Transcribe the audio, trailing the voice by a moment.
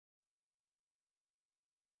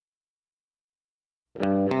I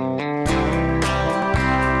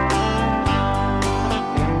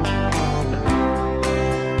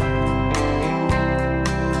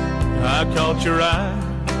caught your eye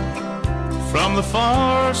from the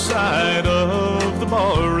far side of the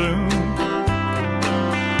ballroom.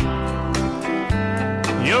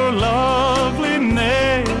 Your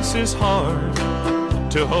loveliness is hard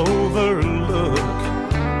to overlook,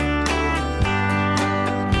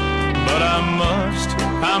 but I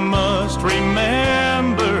must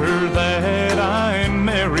remember that I'm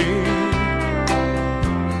married.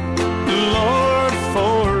 Lord,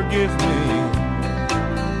 forgive me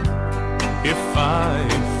if I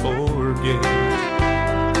forget.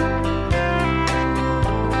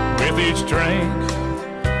 With each drink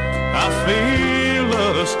I feel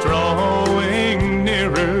us drawing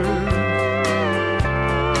nearer,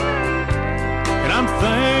 and I'm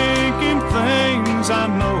thinking things I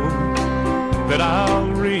know that I'll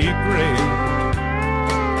regret.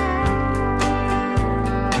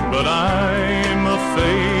 But I'm a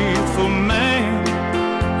faithful man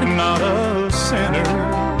and not a sinner.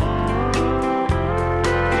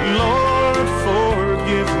 Lord,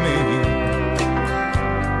 forgive me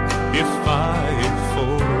if I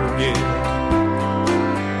forget.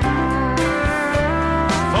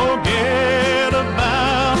 Forget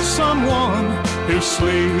about someone who's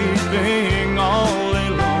sleeping all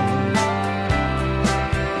alone.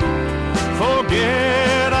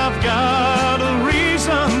 Forget I've got a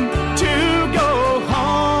reason to go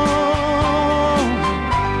home.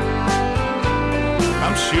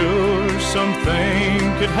 I'm sure something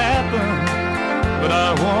could happen, but I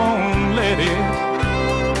won't let it.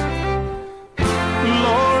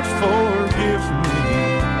 Lord, forgive me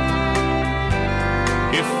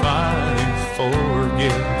if I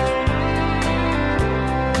forget.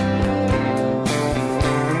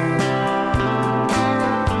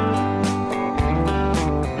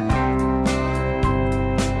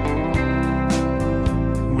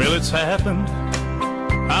 Well, it's happened.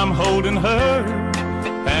 I'm holding her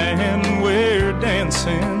and we're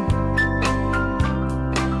dancing.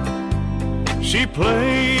 She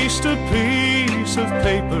placed a piece of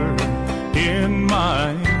paper in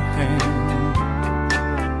my hand.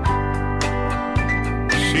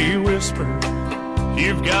 She whispered,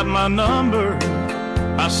 "You've got my number."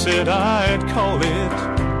 I said I'd call it.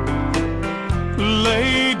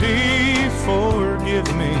 Lady, forgive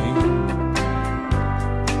me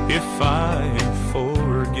if I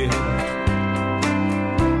forget,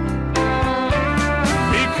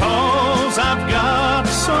 because I've got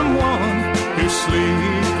someone who's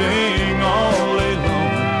sleeping all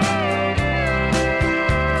alone.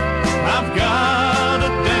 I've got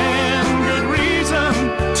a damn good reason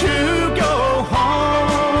to go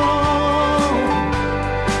home.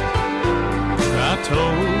 I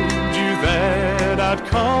told you that I'd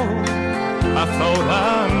call. I thought I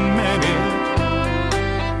meant it.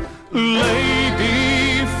 Lady,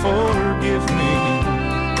 forgive me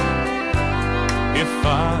if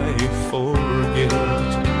I forget.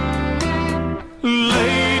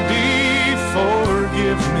 Lady,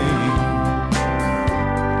 forgive me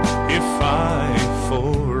if I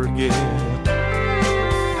forget.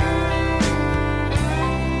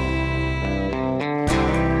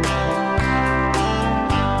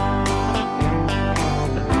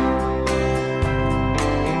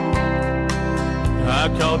 I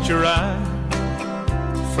caught your eye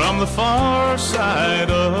from the far side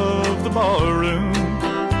of the ballroom.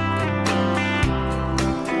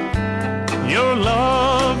 Your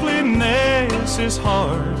loveliness is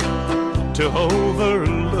hard to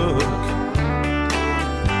overlook,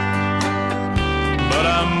 but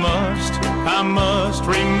I must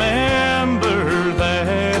remember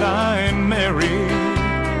that